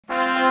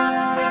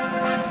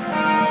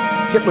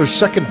Hitler's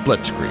second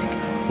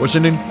blitzkrieg was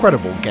an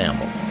incredible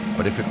gamble,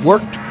 but if it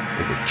worked,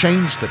 it would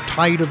change the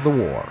tide of the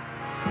war.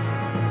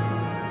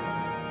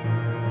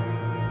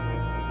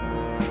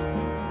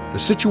 The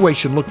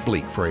situation looked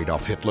bleak for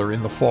Adolf Hitler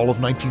in the fall of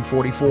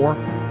 1944.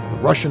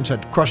 The Russians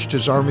had crushed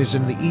his armies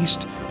in the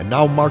east and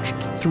now marched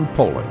through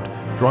Poland,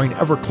 drawing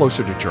ever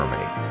closer to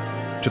Germany.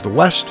 To the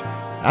west,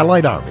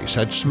 Allied armies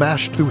had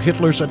smashed through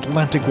Hitler's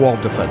Atlantic Wall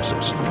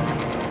defenses.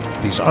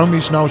 These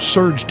armies now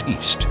surged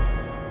east,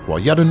 while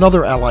yet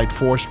another Allied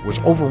force was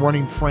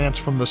overrunning France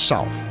from the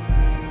south.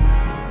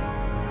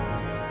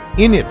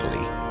 In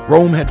Italy,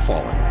 Rome had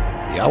fallen.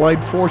 The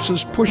Allied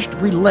forces pushed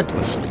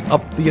relentlessly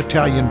up the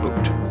Italian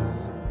boot.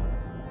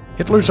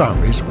 Hitler's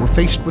armies were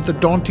faced with the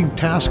daunting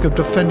task of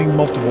defending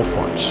multiple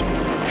fronts.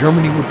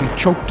 Germany would be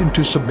choked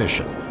into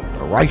submission.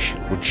 The Reich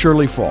would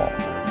surely fall.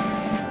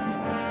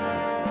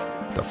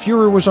 The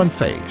Führer was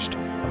unfazed.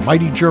 The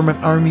mighty German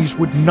armies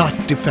would not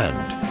defend.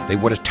 They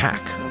would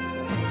attack.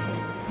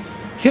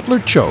 Hitler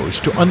chose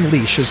to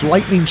unleash his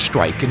lightning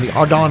strike in the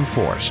Ardennes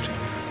forest,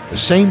 the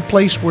same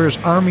place where his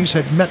armies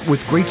had met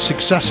with great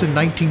success in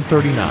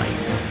 1939.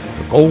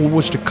 The goal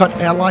was to cut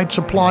Allied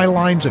supply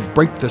lines and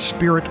break the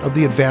spirit of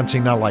the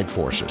advancing Allied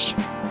forces.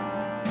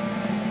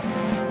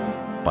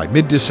 By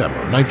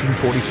mid-December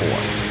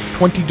 1944,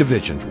 20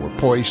 divisions were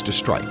poised to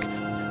strike.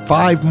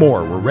 5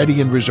 more were ready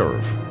in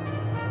reserve.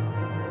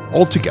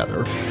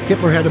 Altogether,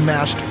 Hitler had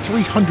amassed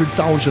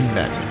 300,000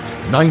 men,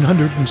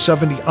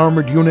 970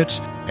 armored units,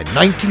 and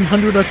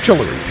 1,900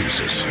 artillery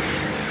pieces.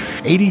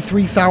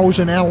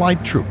 83,000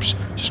 Allied troops,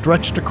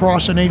 stretched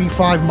across an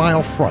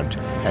 85-mile front,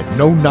 had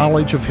no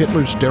knowledge of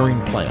Hitler's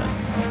daring plan.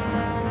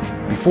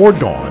 Before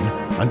dawn,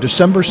 on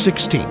December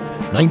 16,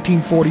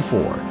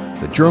 1944,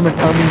 the German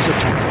armies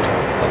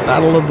attacked. The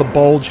Battle of the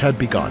Bulge had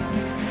begun.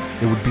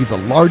 It would be the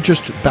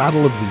largest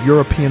battle of the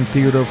European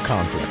theater of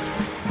conflict.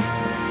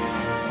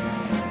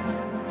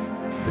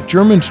 The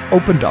Germans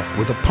opened up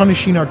with a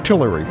punishing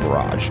artillery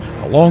barrage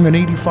along an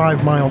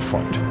 85-mile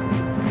front.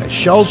 As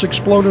shells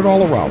exploded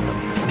all around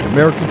them, the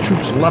American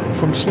troops leapt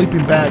from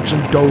sleeping bags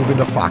and dove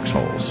into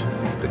foxholes.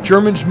 The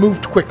Germans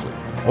moved quickly,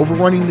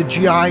 overrunning the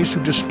GIs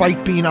who,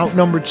 despite being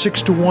outnumbered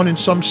 6-1 in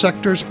some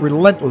sectors,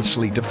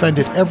 relentlessly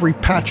defended every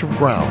patch of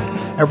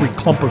ground, every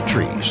clump of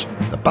trees.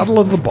 The Battle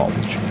of the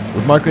Bulge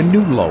would mark a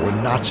new low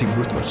in Nazi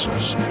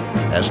ruthlessness.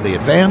 As they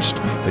advanced,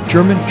 the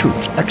German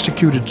troops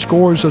executed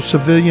scores of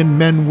civilian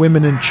men,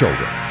 women, and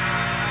children.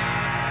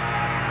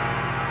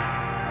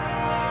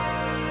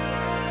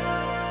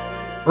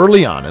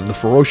 Early on in the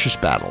ferocious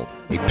battle,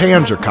 a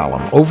panzer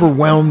column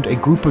overwhelmed a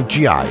group of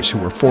GIs who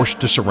were forced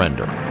to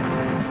surrender.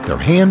 Their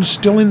hands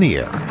still in the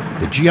air,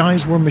 the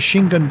GIs were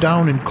machine gunned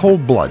down in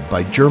cold blood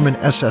by German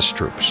SS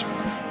troops.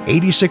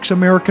 86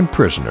 American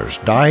prisoners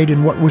died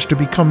in what was to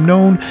become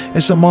known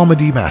as the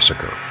Malmedy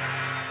Massacre.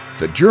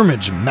 The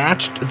Germans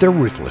matched their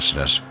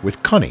ruthlessness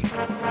with cunning.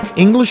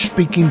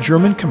 English-speaking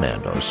German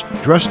commandos,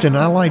 dressed in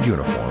Allied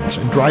uniforms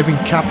and driving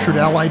captured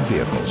Allied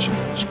vehicles,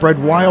 spread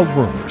wild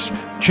rumors,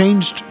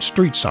 changed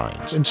street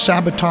signs, and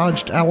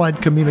sabotaged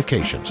Allied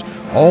communications,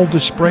 all to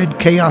spread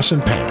chaos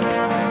and panic.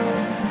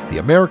 The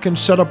Americans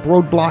set up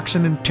roadblocks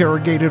and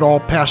interrogated all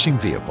passing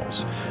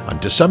vehicles. On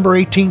December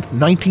 18,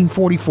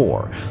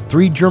 1944,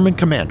 3 German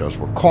commandos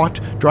were caught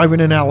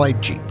driving an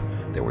Allied jeep.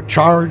 They were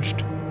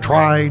charged,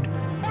 tried,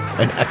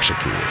 and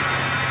executed.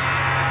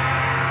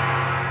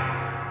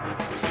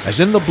 As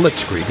in the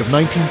Blitzkrieg of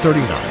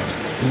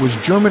 1939, it was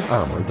German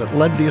armor that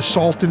led the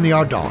assault in the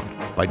Ardennes.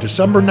 By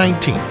December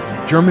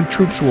 19th, German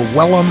troops were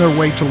well on their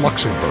way to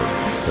Luxembourg.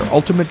 Their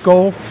ultimate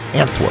goal,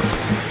 Antwerp.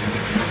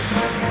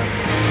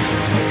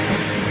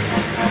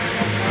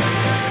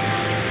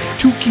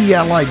 Two key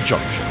Allied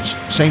junctions,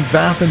 St.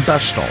 Vath and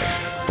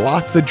Bastogne,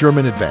 blocked the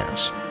German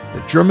advance.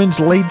 The Germans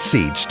laid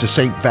siege to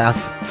St.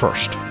 Vath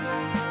first.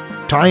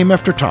 Time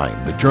after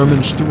time, the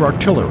Germans threw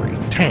artillery,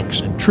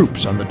 tanks, and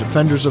troops on the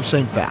defenders of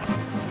St. Vath.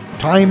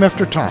 Time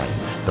after time,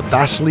 the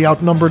vastly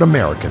outnumbered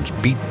Americans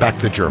beat back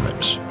the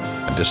Germans.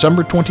 On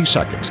December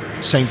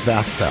 22nd, St.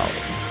 Vath fell.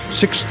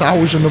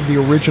 6,000 of the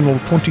original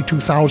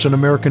 22,000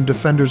 American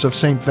defenders of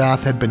St.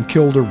 Vath had been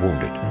killed or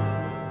wounded.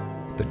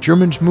 The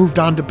Germans moved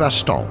on to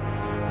Bastogne.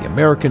 The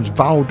Americans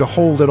vowed to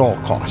hold at all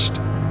cost.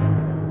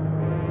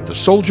 The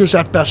soldiers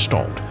at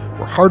Bastogne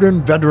were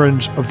hardened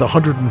veterans of the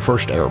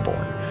 101st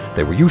Airborne.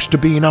 They were used to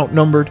being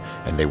outnumbered,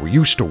 and they were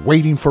used to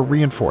waiting for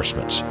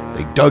reinforcements.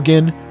 They dug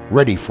in,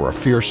 ready for a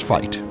fierce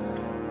fight.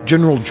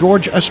 General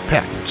George S.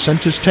 Patton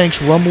sent his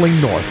tanks rumbling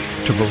north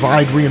to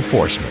provide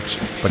reinforcements,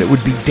 but it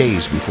would be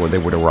days before they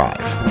would arrive.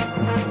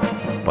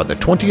 By the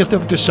 20th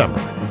of December,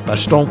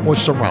 Bastogne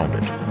was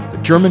surrounded.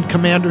 The German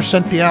commander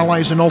sent the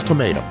Allies an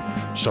ultimatum: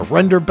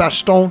 surrender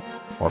Bastogne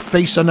or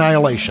face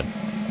annihilation.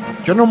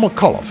 General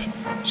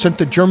McCulloch sent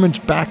the Germans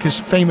back his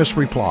famous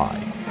reply: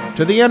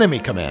 to the enemy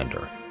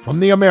commander, from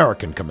the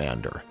American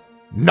commander,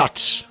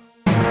 nuts!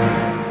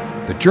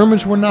 The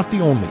Germans were not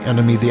the only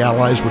enemy the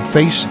Allies would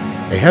face.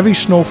 A heavy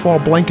snowfall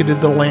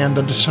blanketed the land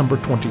on December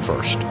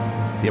 21st.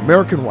 The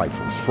American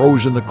rifles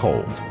froze in the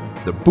cold.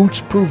 The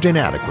boots proved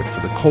inadequate for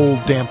the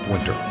cold, damp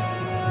winter.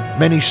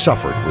 Many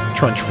suffered with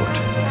trench foot.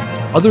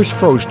 Others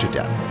froze to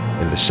death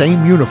in the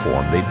same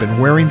uniform they'd been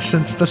wearing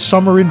since the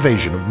summer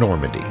invasion of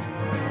Normandy.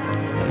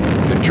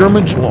 The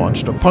Germans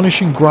launched a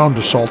punishing ground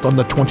assault on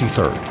the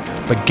 23rd,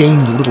 but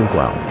gained little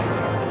ground.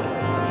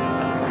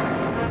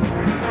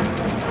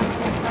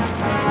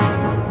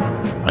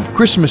 On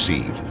Christmas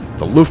Eve,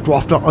 the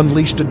Luftwaffe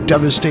unleashed a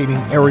devastating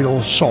aerial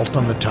assault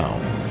on the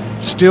town.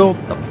 Still,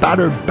 the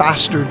battered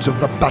bastards of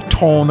the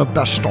Baton of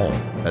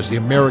Bastogne, as the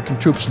American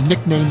troops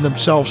nicknamed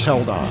themselves,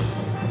 held on.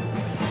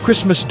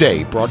 Christmas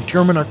Day brought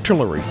German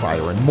artillery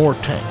fire and more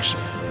tanks.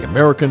 The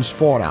Americans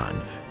fought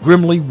on,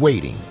 grimly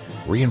waiting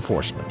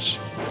reinforcements.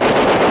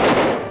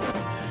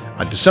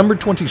 On December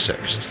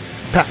 26th,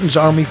 Patton's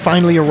army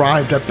finally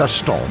arrived at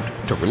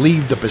Bastogne to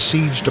relieve the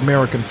besieged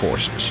American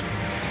forces.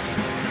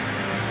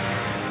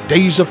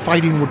 Days of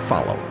fighting would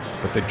follow,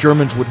 but the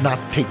Germans would not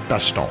take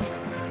Bastogne.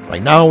 By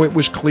now it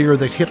was clear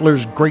that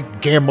Hitler's great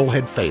gamble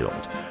had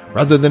failed.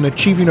 Rather than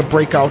achieving a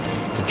breakout,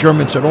 the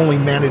Germans had only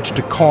managed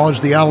to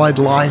cause the Allied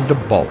line to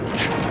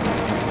bulge.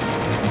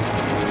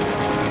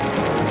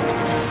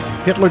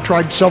 Hitler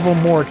tried several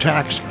more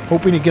attacks,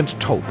 hoping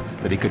against hope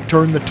that he could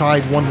turn the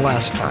tide one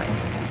last time.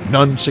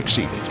 None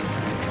succeeded.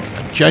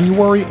 On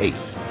January 8,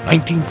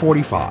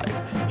 1945,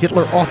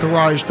 Hitler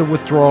authorized the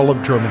withdrawal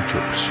of German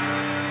troops.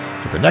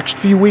 For the next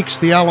few weeks,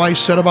 the Allies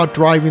set about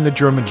driving the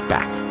Germans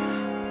back.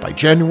 By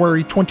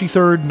January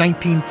 23,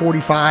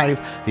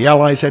 1945, the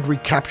Allies had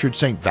recaptured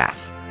St.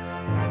 Vath.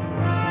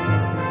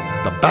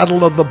 The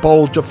Battle of the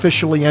Bulge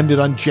officially ended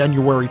on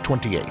January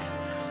 28th.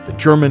 The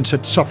Germans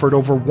had suffered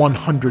over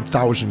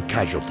 100,000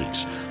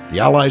 casualties. The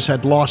Allies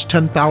had lost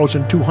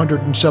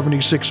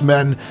 10,276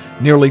 men,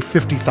 nearly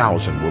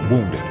 50,000 were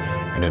wounded,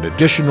 and an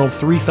additional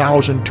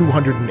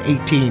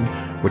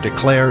 3,218 were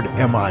declared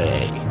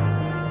MIA.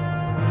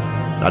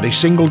 Not a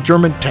single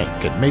German tank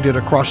had made it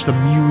across the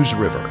Meuse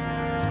River.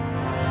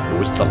 It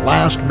was the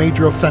last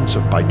major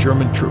offensive by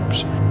German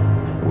troops.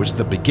 It was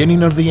the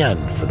beginning of the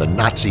end for the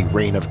Nazi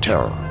reign of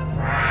terror.